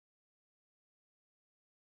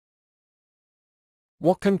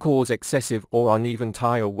What can cause excessive or uneven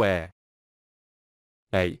tire wear?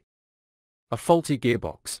 A. A faulty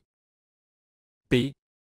gearbox. B.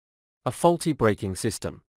 A faulty braking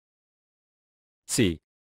system. C.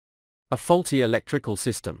 A faulty electrical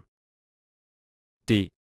system. D.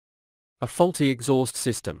 A faulty exhaust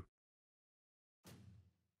system.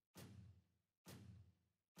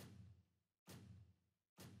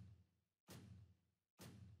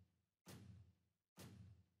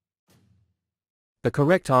 The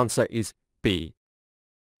correct answer is B.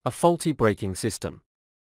 A faulty braking system.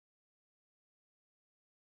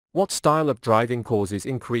 What style of driving causes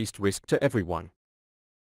increased risk to everyone?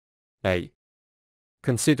 A.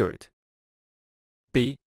 Considerate.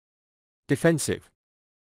 B. Defensive.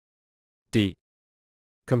 D.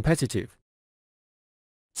 Competitive.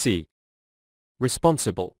 C.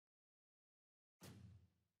 Responsible.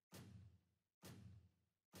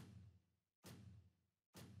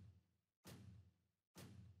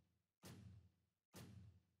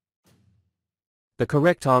 The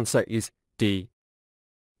correct answer is D.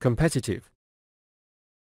 Competitive.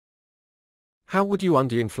 How would your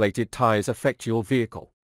underinflated tires affect your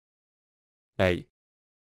vehicle? A.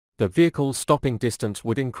 The vehicle's stopping distance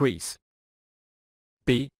would increase.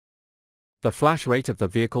 B. The flash rate of the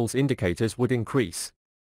vehicle's indicators would increase.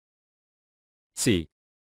 C.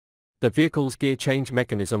 The vehicle's gear change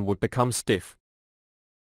mechanism would become stiff.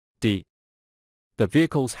 D. The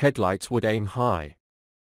vehicle's headlights would aim high.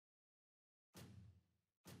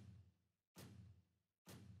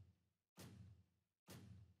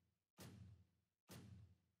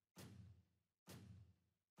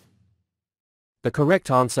 The correct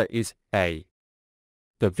answer is A.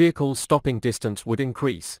 The vehicle's stopping distance would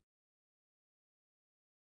increase.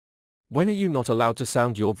 When are you not allowed to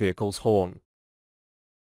sound your vehicle's horn?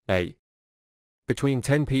 A. Between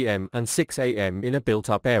 10 p.m. and 6 a.m. in a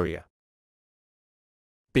built-up area.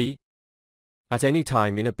 B. At any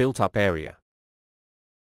time in a built-up area.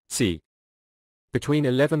 C. Between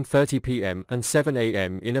 11:30 p.m. and 7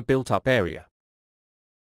 a.m. in a built-up area.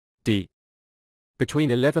 D.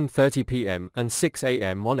 Between 11:30 p.m. and 6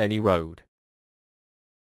 a.m. on any road.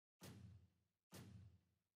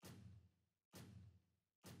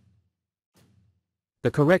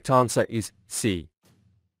 The correct answer is C.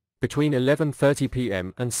 Between 11:30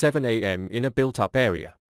 p.m. and 7 a.m. in a built-up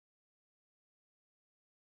area.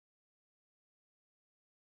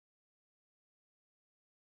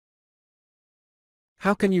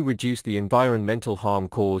 How can you reduce the environmental harm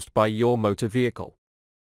caused by your motor vehicle?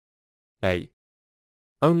 A.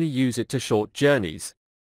 Only use it to short journeys.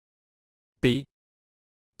 B.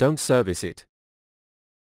 Don't service it.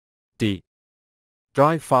 D.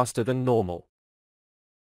 Drive faster than normal.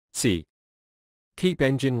 C. Keep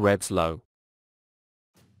engine revs low.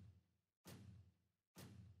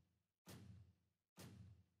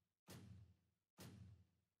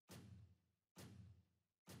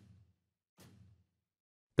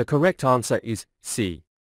 The correct answer is C.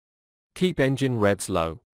 Keep engine revs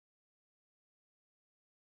low.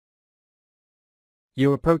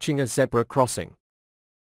 You're approaching a zebra crossing.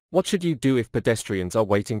 What should you do if pedestrians are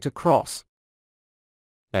waiting to cross?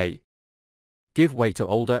 A. Give way to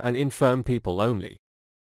older and infirm people only.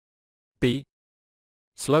 B.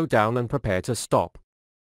 Slow down and prepare to stop.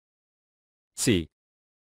 C.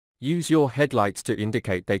 Use your headlights to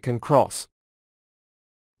indicate they can cross.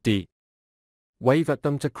 D. Wave at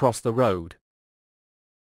them to cross the road.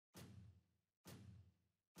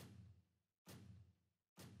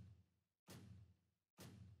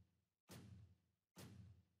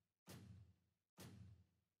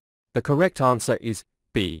 The correct answer is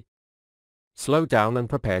B. Slow down and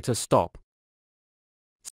prepare to stop.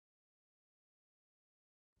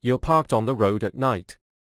 You're parked on the road at night.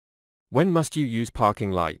 When must you use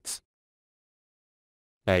parking lights?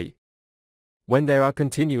 A. When there are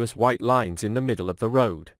continuous white lines in the middle of the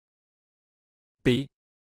road. B.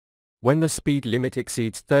 When the speed limit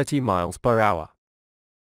exceeds 30 miles per hour.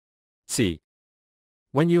 C.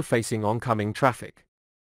 When you're facing oncoming traffic.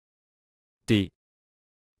 D.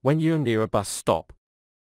 When you're near a bus stop.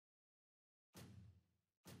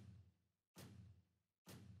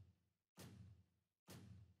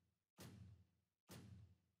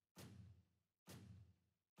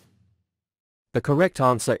 The correct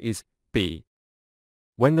answer is B.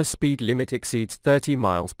 When the speed limit exceeds 30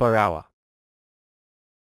 miles per hour.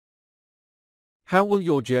 How will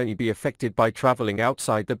your journey be affected by traveling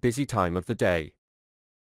outside the busy time of the day?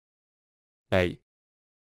 A.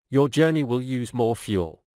 Your journey will use more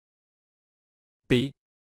fuel. B.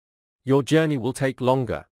 Your journey will take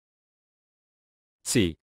longer.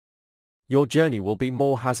 C. Your journey will be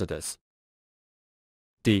more hazardous.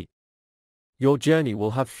 D. Your journey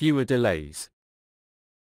will have fewer delays.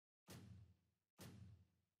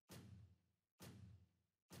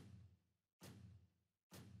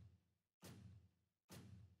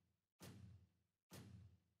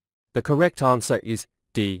 The correct answer is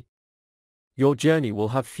D. Your journey will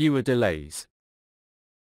have fewer delays.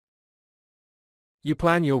 You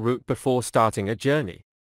plan your route before starting a journey.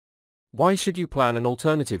 Why should you plan an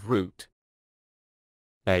alternative route?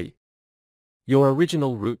 A. Your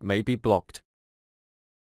original route may be blocked.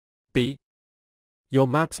 B. Your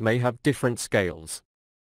maps may have different scales.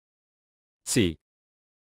 C.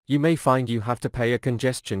 You may find you have to pay a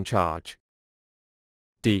congestion charge.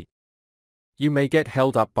 D. You may get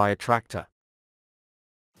held up by a tractor.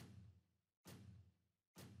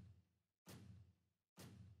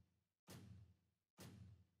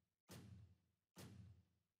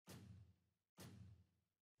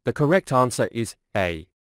 The correct answer is A.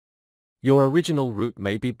 Your original route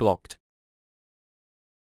may be blocked.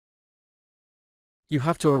 You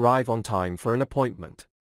have to arrive on time for an appointment.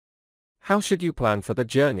 How should you plan for the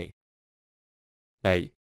journey?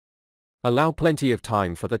 A. Allow plenty of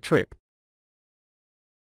time for the trip.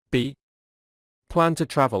 B. Plan to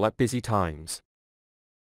travel at busy times.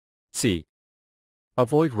 C.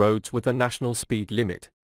 Avoid roads with a national speed limit.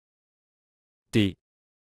 D.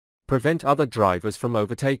 Prevent other drivers from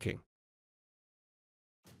overtaking.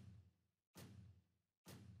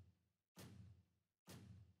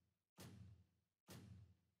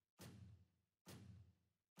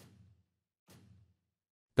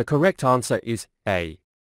 The correct answer is A.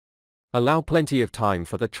 Allow plenty of time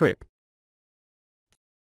for the trip.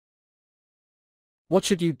 What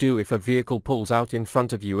should you do if a vehicle pulls out in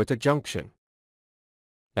front of you at a junction?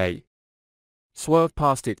 A. Swerve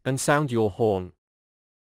past it and sound your horn.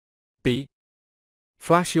 B.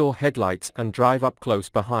 Flash your headlights and drive up close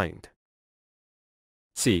behind.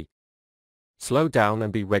 C. Slow down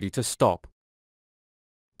and be ready to stop.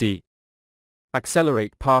 D.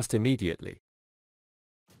 Accelerate past immediately.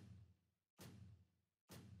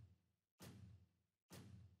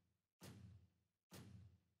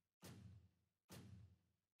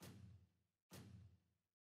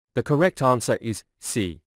 The correct answer is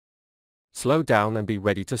C. Slow down and be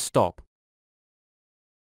ready to stop.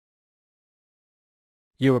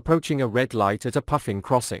 You're approaching a red light at a puffing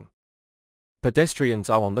crossing. Pedestrians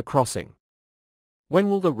are on the crossing. When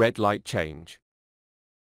will the red light change?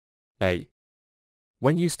 A.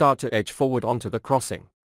 When you start to edge forward onto the crossing.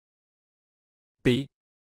 B.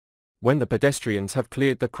 When the pedestrians have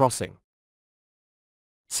cleared the crossing.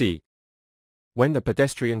 C. When the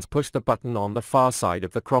pedestrians push the button on the far side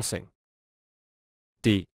of the crossing.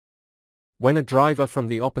 D. When a driver from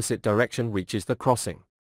the opposite direction reaches the crossing.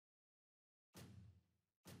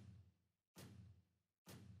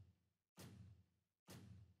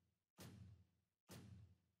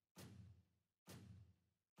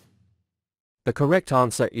 The correct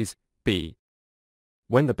answer is B.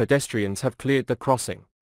 When the pedestrians have cleared the crossing.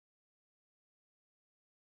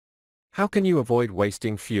 How can you avoid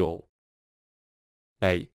wasting fuel?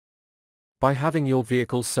 A. By having your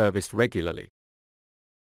vehicle serviced regularly.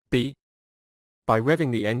 B. By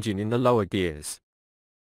revving the engine in the lower gears.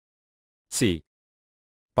 C.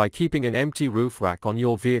 By keeping an empty roof rack on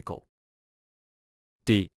your vehicle.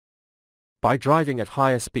 D. By driving at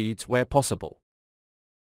higher speeds where possible.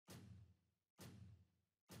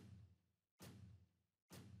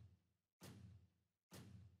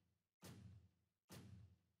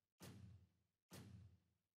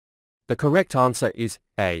 The correct answer is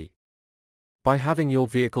A. By having your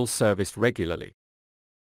vehicle serviced regularly.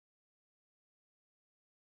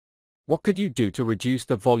 What could you do to reduce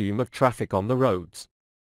the volume of traffic on the roads?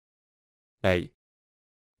 A.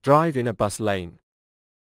 Drive in a bus lane.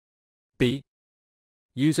 B.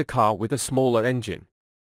 Use a car with a smaller engine.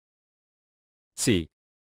 C.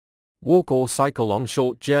 Walk or cycle on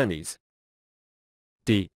short journeys.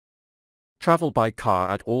 D. Travel by car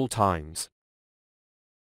at all times.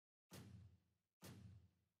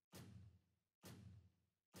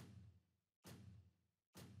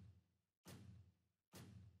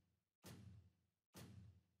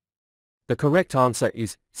 The correct answer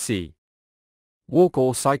is C. Walk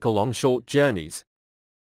or cycle on short journeys.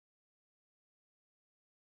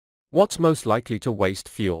 What's most likely to waste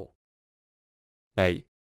fuel? A.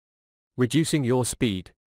 Reducing your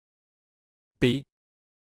speed. B.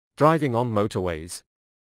 Driving on motorways.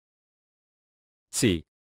 C.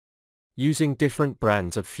 Using different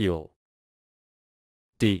brands of fuel.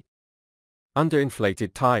 D.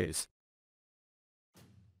 Underinflated tires.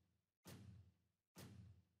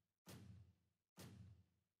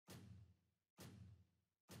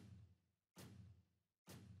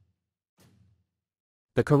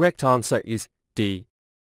 The correct answer is D.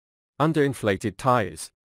 Underinflated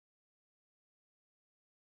tires.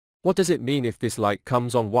 What does it mean if this light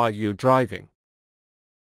comes on while you're driving?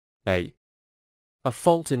 A. A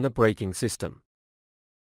fault in the braking system.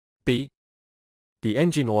 B. The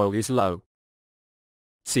engine oil is low.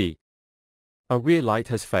 C. A rear light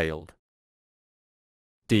has failed.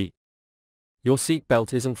 D. Your seat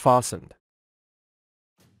belt isn't fastened.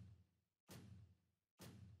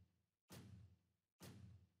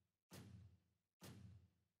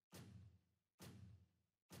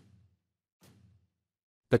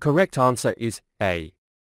 The correct answer is A.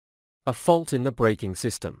 A fault in the braking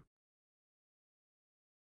system.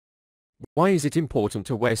 Why is it important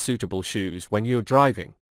to wear suitable shoes when you're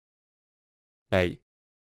driving? A.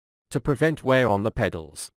 To prevent wear on the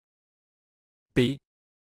pedals. B.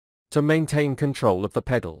 To maintain control of the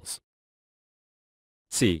pedals.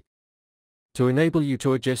 C. To enable you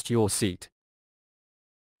to adjust your seat.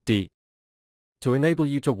 D. To enable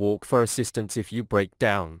you to walk for assistance if you break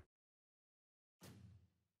down.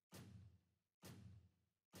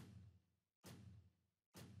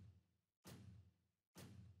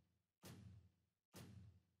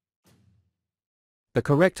 The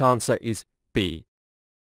correct answer is B.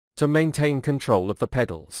 To maintain control of the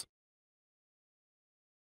pedals.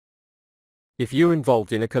 If you're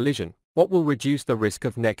involved in a collision, what will reduce the risk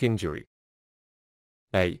of neck injury?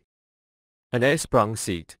 A. An air-sprung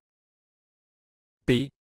seat.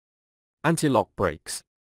 B. Anti-lock brakes.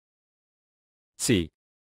 C.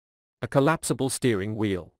 A collapsible steering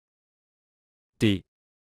wheel. D.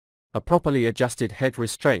 A properly adjusted head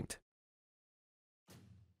restraint.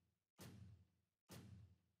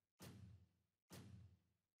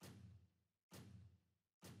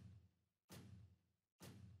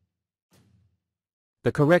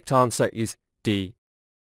 The correct answer is D.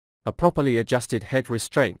 A properly adjusted head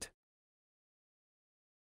restraint.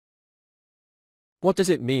 What does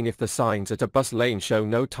it mean if the signs at a bus lane show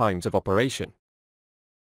no times of operation?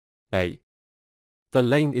 A. The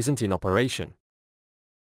lane isn't in operation.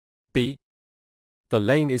 B. The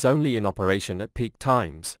lane is only in operation at peak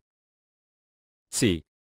times. C.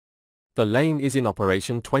 The lane is in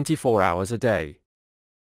operation 24 hours a day.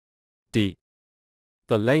 D.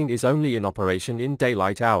 The lane is only in operation in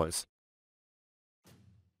daylight hours.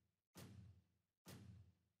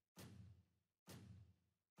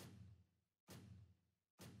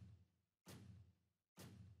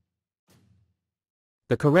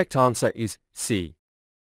 The correct answer is C.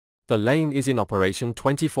 The lane is in operation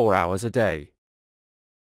 24 hours a day.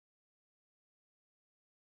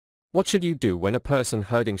 What should you do when a person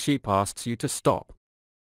herding sheep asks you to stop?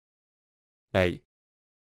 A.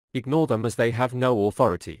 Ignore them as they have no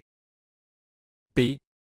authority. B.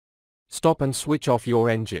 Stop and switch off your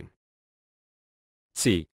engine.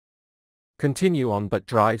 C. Continue on but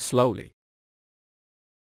drive slowly.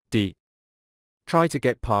 D. Try to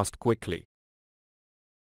get past quickly.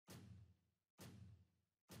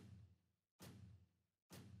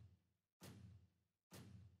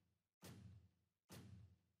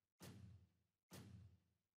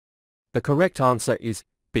 The correct answer is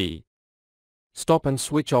B. Stop and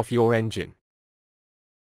switch off your engine.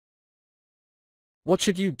 What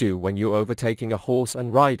should you do when you're overtaking a horse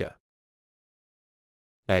and rider?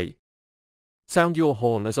 A. Sound your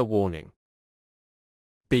horn as a warning.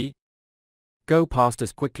 B. Go past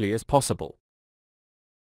as quickly as possible.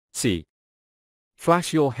 C.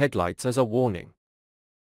 Flash your headlights as a warning.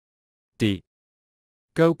 D.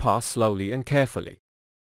 Go past slowly and carefully.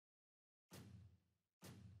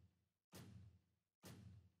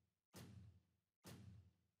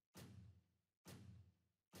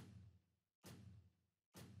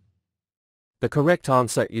 The correct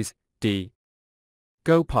answer is D.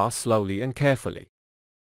 Go past slowly and carefully.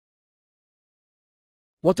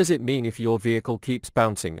 What does it mean if your vehicle keeps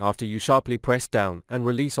bouncing after you sharply press down and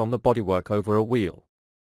release on the bodywork over a wheel?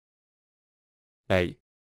 A.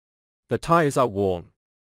 The tires are worn.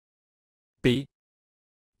 B.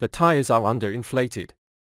 The tires are underinflated.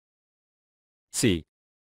 C.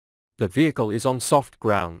 The vehicle is on soft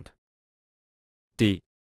ground. D.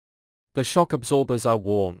 The shock absorbers are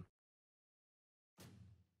worn.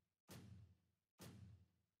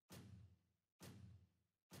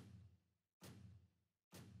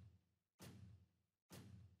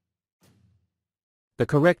 The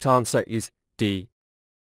correct answer is D.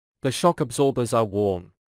 The shock absorbers are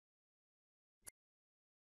worn.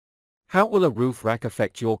 How will a roof rack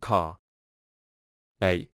affect your car?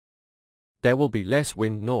 A. There will be less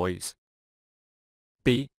wind noise.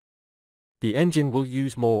 B. The engine will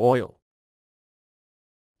use more oil.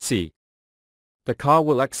 C. The car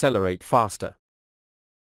will accelerate faster.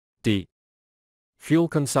 D. Fuel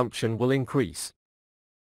consumption will increase.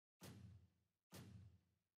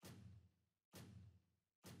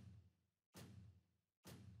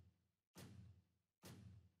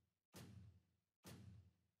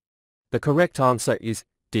 The correct answer is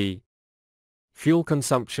D. Fuel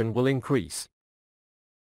consumption will increase.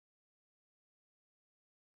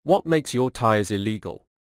 What makes your tires illegal?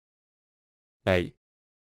 A.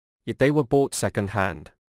 If they were bought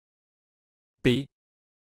second-hand. B.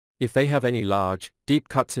 If they have any large, deep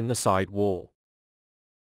cuts in the side wall.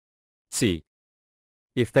 C.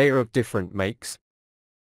 If they are of different makes.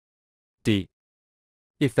 D.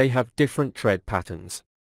 If they have different tread patterns.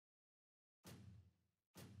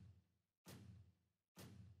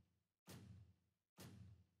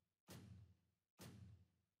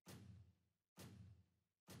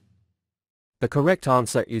 The correct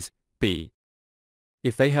answer is B.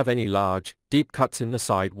 If they have any large, deep cuts in the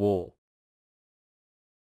side wall.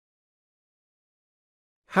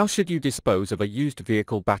 How should you dispose of a used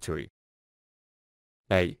vehicle battery?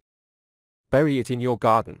 A. Bury it in your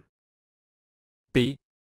garden. B.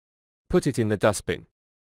 Put it in the dustbin.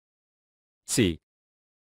 C.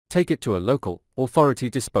 Take it to a local, authority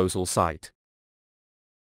disposal site.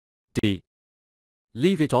 D.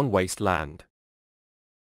 Leave it on waste land.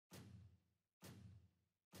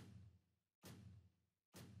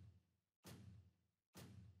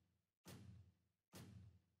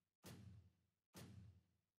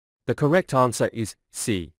 The correct answer is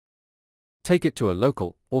C. Take it to a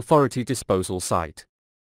local, authority disposal site.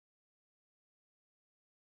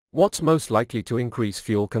 What's most likely to increase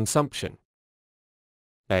fuel consumption?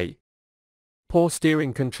 A. Poor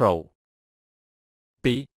steering control.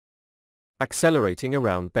 B. Accelerating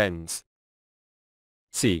around bends.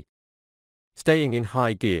 C. Staying in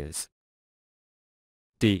high gears.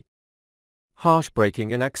 D. Harsh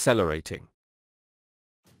braking and accelerating.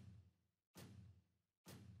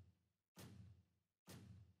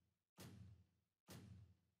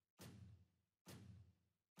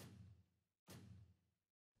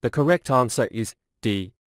 The correct answer is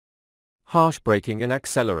D. Harsh braking and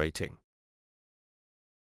accelerating.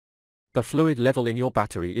 The fluid level in your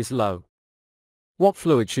battery is low. What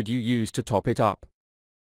fluid should you use to top it up?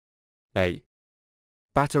 A.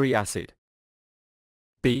 Battery acid.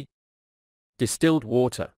 B. Distilled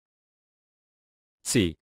water.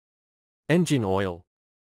 C. Engine oil.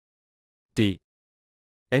 D.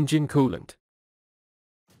 Engine coolant.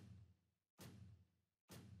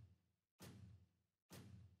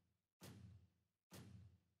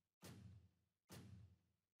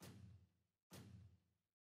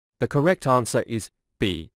 The correct answer is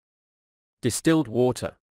B. Distilled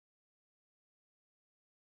water.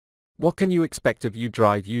 What can you expect if you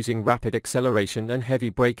drive using rapid acceleration and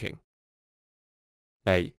heavy braking?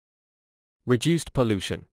 A. Reduced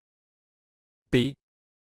pollution. B.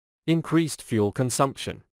 Increased fuel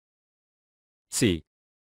consumption. C.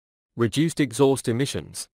 Reduced exhaust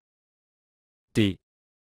emissions. D.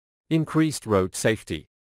 Increased road safety.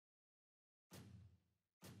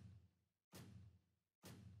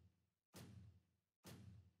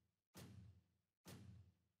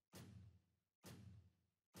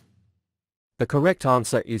 The correct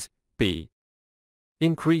answer is B.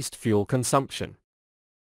 Increased fuel consumption.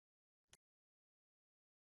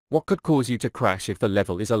 What could cause you to crash if the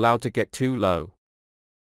level is allowed to get too low?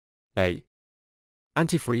 A.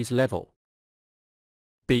 Antifreeze level.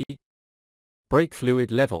 B. Brake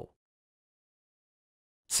fluid level.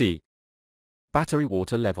 C. Battery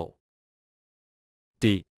water level.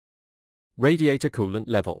 D. Radiator coolant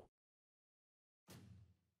level.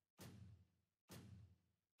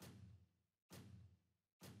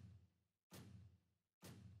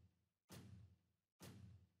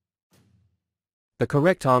 The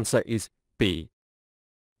correct answer is B.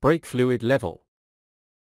 Brake fluid level.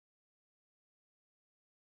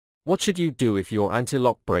 What should you do if your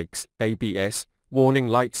anti-lock brakes, ABS, warning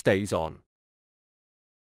light stays on?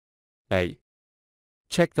 A.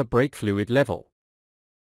 Check the brake fluid level.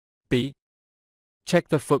 B. Check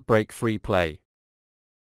the foot brake free play.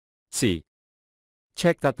 C.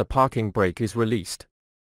 Check that the parking brake is released.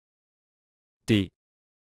 D.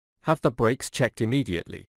 Have the brakes checked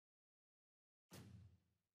immediately.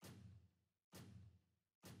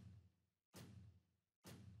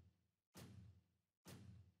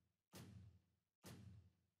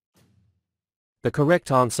 The correct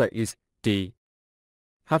answer is D.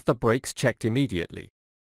 Have the brakes checked immediately.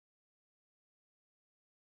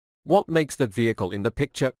 What makes the vehicle in the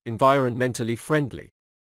picture environmentally friendly?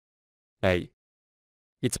 A.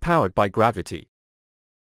 It's powered by gravity.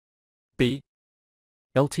 B.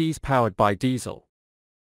 LT is powered by diesel.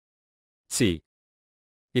 C.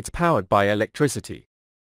 It's powered by electricity.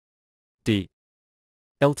 D.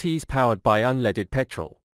 LT is powered by unleaded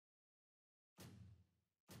petrol.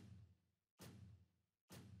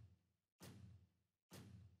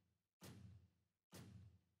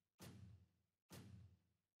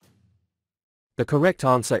 The correct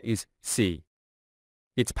answer is C.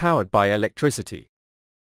 It's powered by electricity.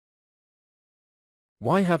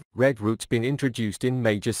 Why have red routes been introduced in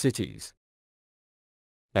major cities?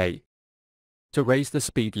 A. To raise the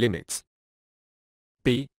speed limits.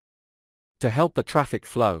 B. To help the traffic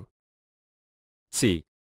flow. C.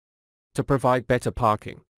 To provide better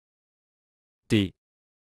parking. D.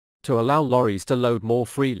 To allow lorries to load more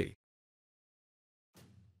freely.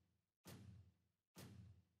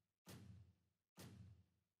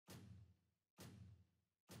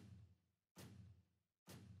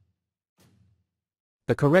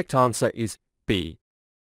 The correct answer is B.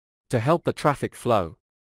 To help the traffic flow.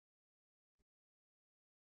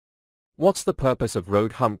 What's the purpose of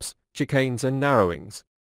road humps, chicanes and narrowings?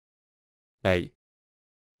 A.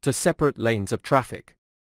 To separate lanes of traffic.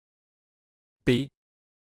 B.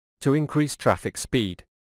 To increase traffic speed.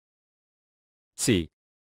 C.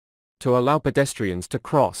 To allow pedestrians to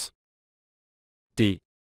cross. D.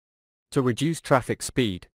 To reduce traffic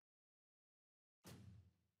speed.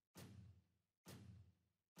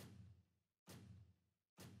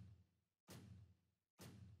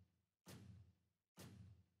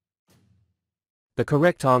 The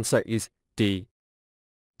correct answer is D.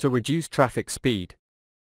 To reduce traffic speed.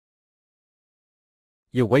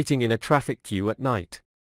 You're waiting in a traffic queue at night.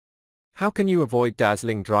 How can you avoid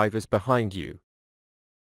dazzling drivers behind you?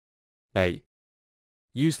 A.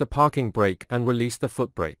 Use the parking brake and release the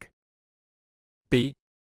foot brake. B.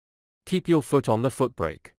 Keep your foot on the foot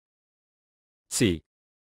brake. C.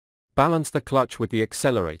 Balance the clutch with the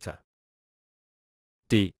accelerator.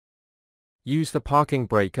 D. Use the parking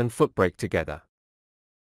brake and foot brake together.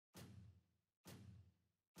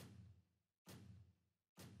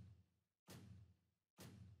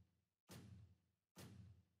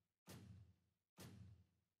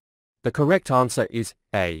 The correct answer is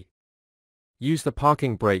A. Use the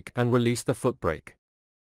parking brake and release the foot brake.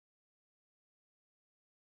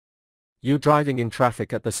 You're driving in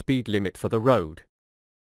traffic at the speed limit for the road.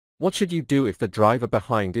 What should you do if the driver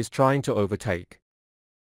behind is trying to overtake?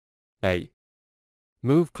 A.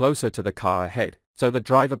 Move closer to the car ahead, so the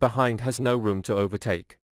driver behind has no room to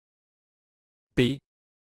overtake. B.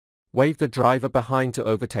 Wave the driver behind to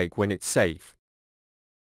overtake when it's safe.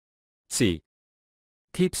 C.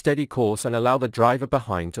 Keep steady course and allow the driver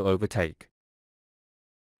behind to overtake.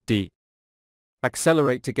 D.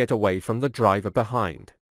 Accelerate to get away from the driver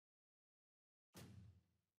behind.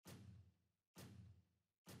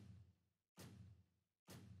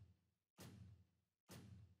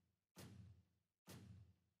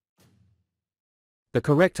 The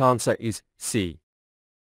correct answer is C.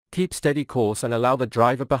 Keep steady course and allow the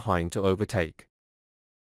driver behind to overtake.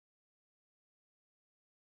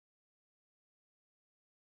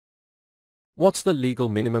 What's the legal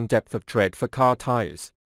minimum depth of tread for car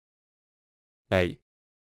tires? A.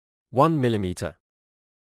 1 mm.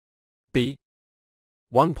 B.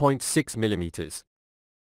 1.6 mm.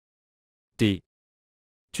 D.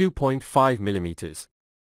 2.5 mm.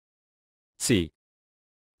 C.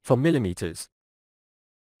 4 mm.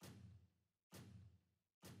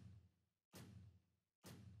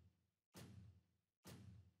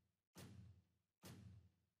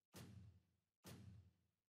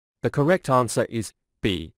 The correct answer is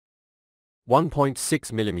B. 1.6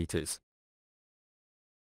 mm.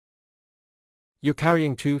 You're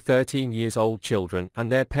carrying two 13-year-old children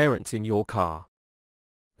and their parents in your car.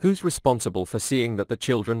 Who's responsible for seeing that the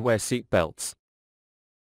children wear seat belts?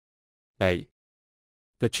 A.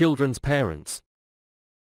 The children's parents.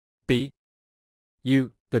 B.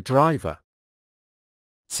 You, the driver.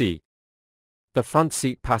 C. The front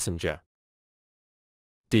seat passenger.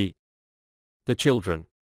 D. The children.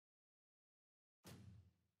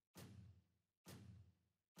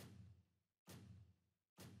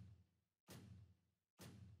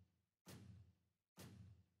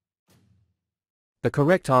 The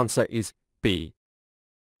correct answer is B.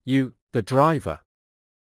 You, the driver.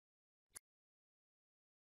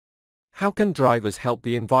 How can drivers help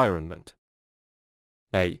the environment?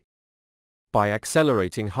 A. By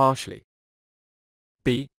accelerating harshly.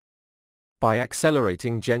 B. By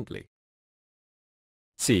accelerating gently.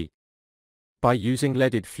 C. By using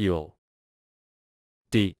leaded fuel.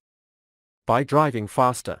 D. By driving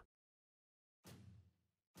faster.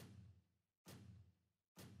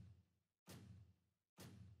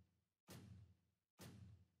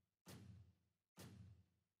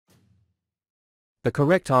 The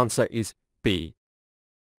correct answer is B.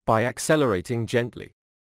 By accelerating gently.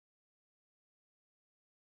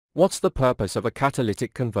 What's the purpose of a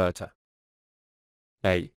catalytic converter?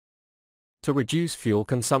 A. To reduce fuel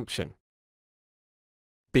consumption.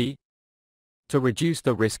 B. To reduce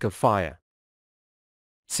the risk of fire.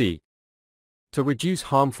 C. To reduce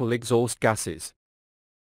harmful exhaust gases.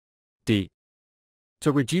 D.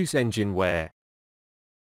 To reduce engine wear.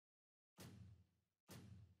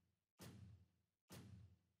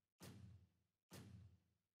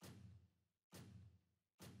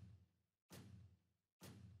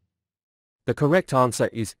 The correct answer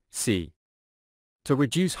is C. To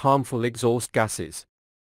reduce harmful exhaust gases.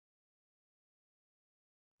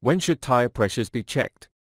 When should tire pressures be checked?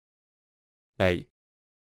 A.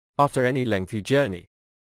 After any lengthy journey.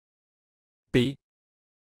 B.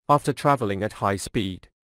 After traveling at high speed.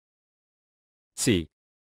 C.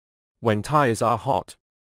 When tires are hot.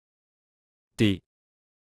 D.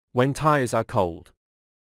 When tires are cold.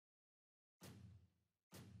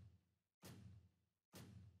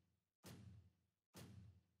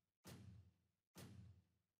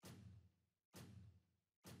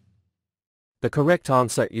 The correct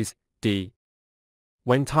answer is D.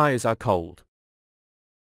 When tires are cold.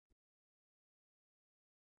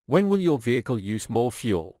 When will your vehicle use more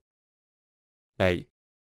fuel? A.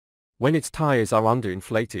 When its tires are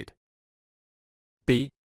underinflated.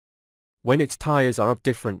 B. When its tires are of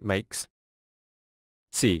different makes.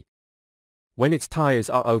 C. When its tires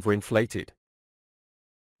are overinflated.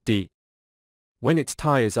 D. When its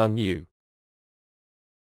tires are new.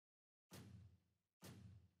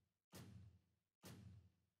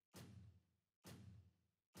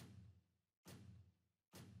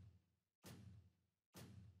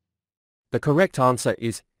 The correct answer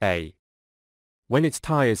is A. When its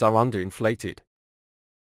tires are underinflated.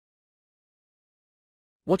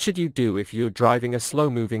 What should you do if you're driving a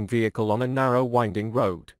slow-moving vehicle on a narrow winding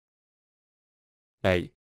road?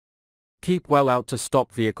 A. Keep well out to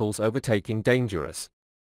stop vehicles overtaking dangerous.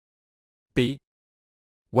 B.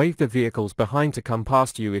 Wave the vehicles behind to come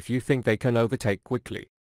past you if you think they can overtake quickly.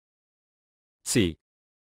 C.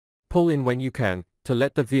 Pull in when you can, to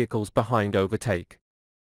let the vehicles behind overtake.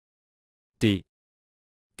 D.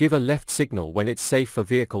 Give a left signal when it's safe for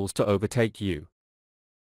vehicles to overtake you.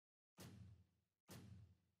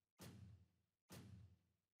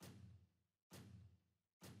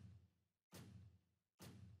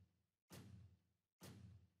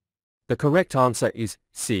 The correct answer is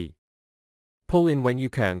C. Pull in when you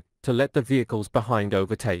can, to let the vehicles behind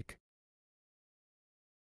overtake.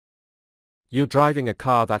 You're driving a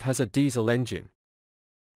car that has a diesel engine.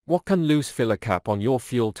 What can loose filler cap on your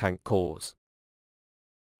fuel tank cause?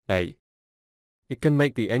 A. It can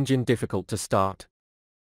make the engine difficult to start.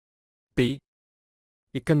 B.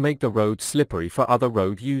 It can make the road slippery for other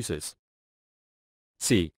road users.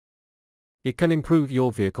 C. It can improve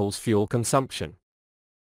your vehicle's fuel consumption.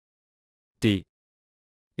 D.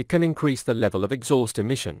 It can increase the level of exhaust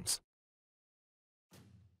emissions.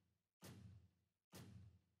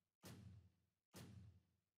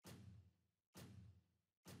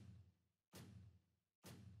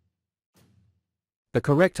 The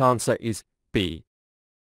correct answer is B.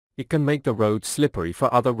 It can make the road slippery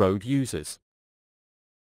for other road users.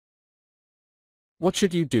 What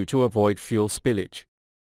should you do to avoid fuel spillage?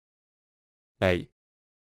 A.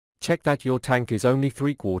 Check that your tank is only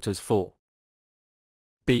 3/4 full.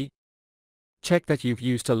 B. Check that you've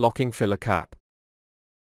used a locking filler cap.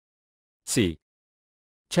 C.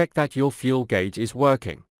 Check that your fuel gauge is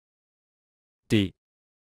working. D.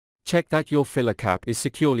 Check that your filler cap is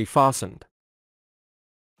securely fastened.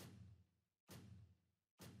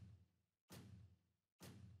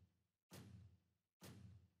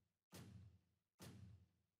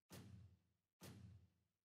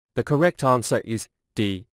 The correct answer is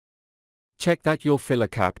D. Check that your filler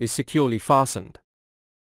cap is securely fastened.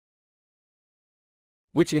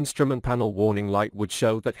 Which instrument panel warning light would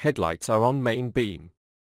show that headlights are on main beam?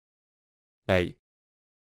 A.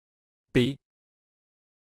 B.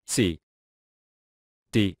 C.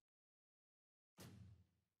 D.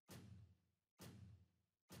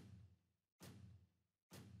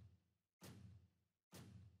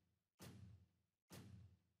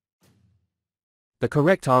 The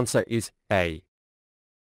correct answer is A.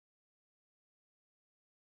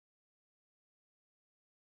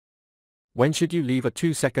 When should you leave a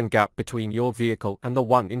 2-second gap between your vehicle and the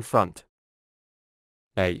one in front?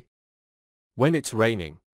 A. When it's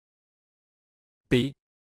raining. B.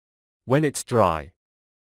 When it's dry.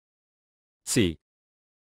 C.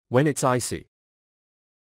 When it's icy.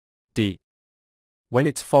 D. When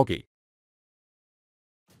it's foggy.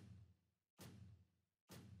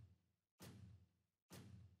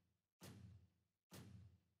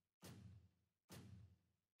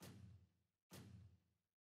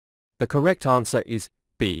 The correct answer is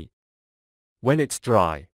B. When it's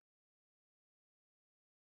dry.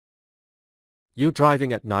 You're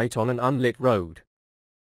driving at night on an unlit road.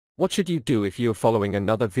 What should you do if you're following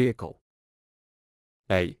another vehicle?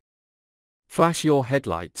 A. Flash your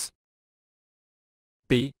headlights.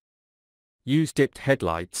 B. Use dipped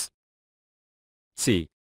headlights. C.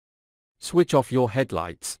 Switch off your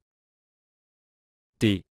headlights.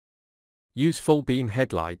 D. Use full beam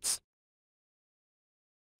headlights.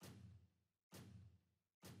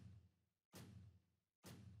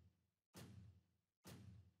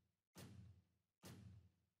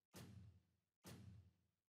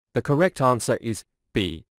 The correct answer is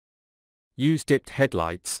B. Use dipped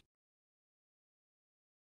headlights.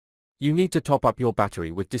 You need to top up your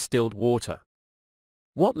battery with distilled water.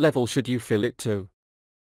 What level should you fill it to?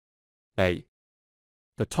 A.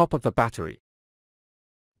 The top of the battery.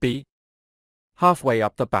 B. Halfway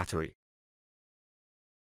up the battery.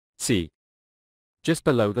 C. Just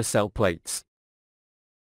below the cell plates.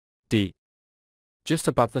 D. Just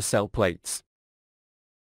above the cell plates.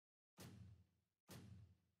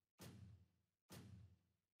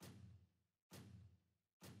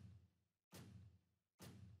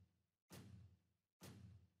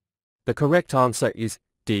 The correct answer is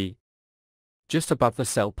D. Just above the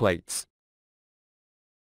cell plates.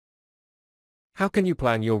 How can you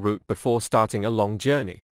plan your route before starting a long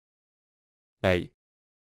journey? A.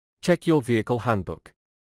 Check your vehicle handbook.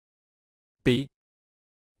 B.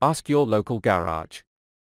 Ask your local garage.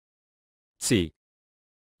 C.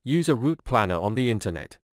 Use a route planner on the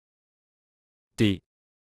internet. D.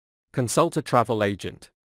 Consult a travel agent.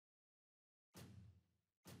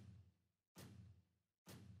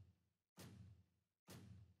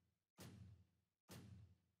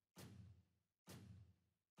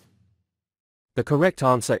 The correct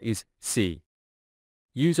answer is C.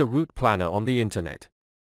 Use a route planner on the internet.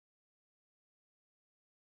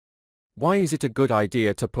 Why is it a good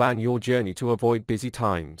idea to plan your journey to avoid busy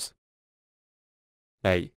times?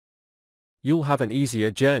 A. You'll have an easier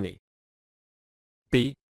journey.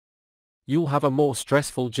 B. You'll have a more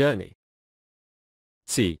stressful journey.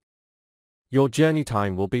 C. Your journey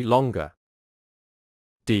time will be longer.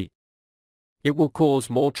 D. It will cause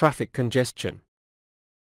more traffic congestion.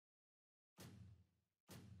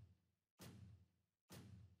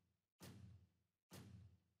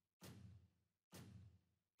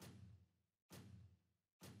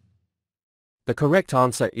 The correct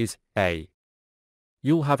answer is A.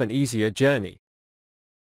 You'll have an easier journey.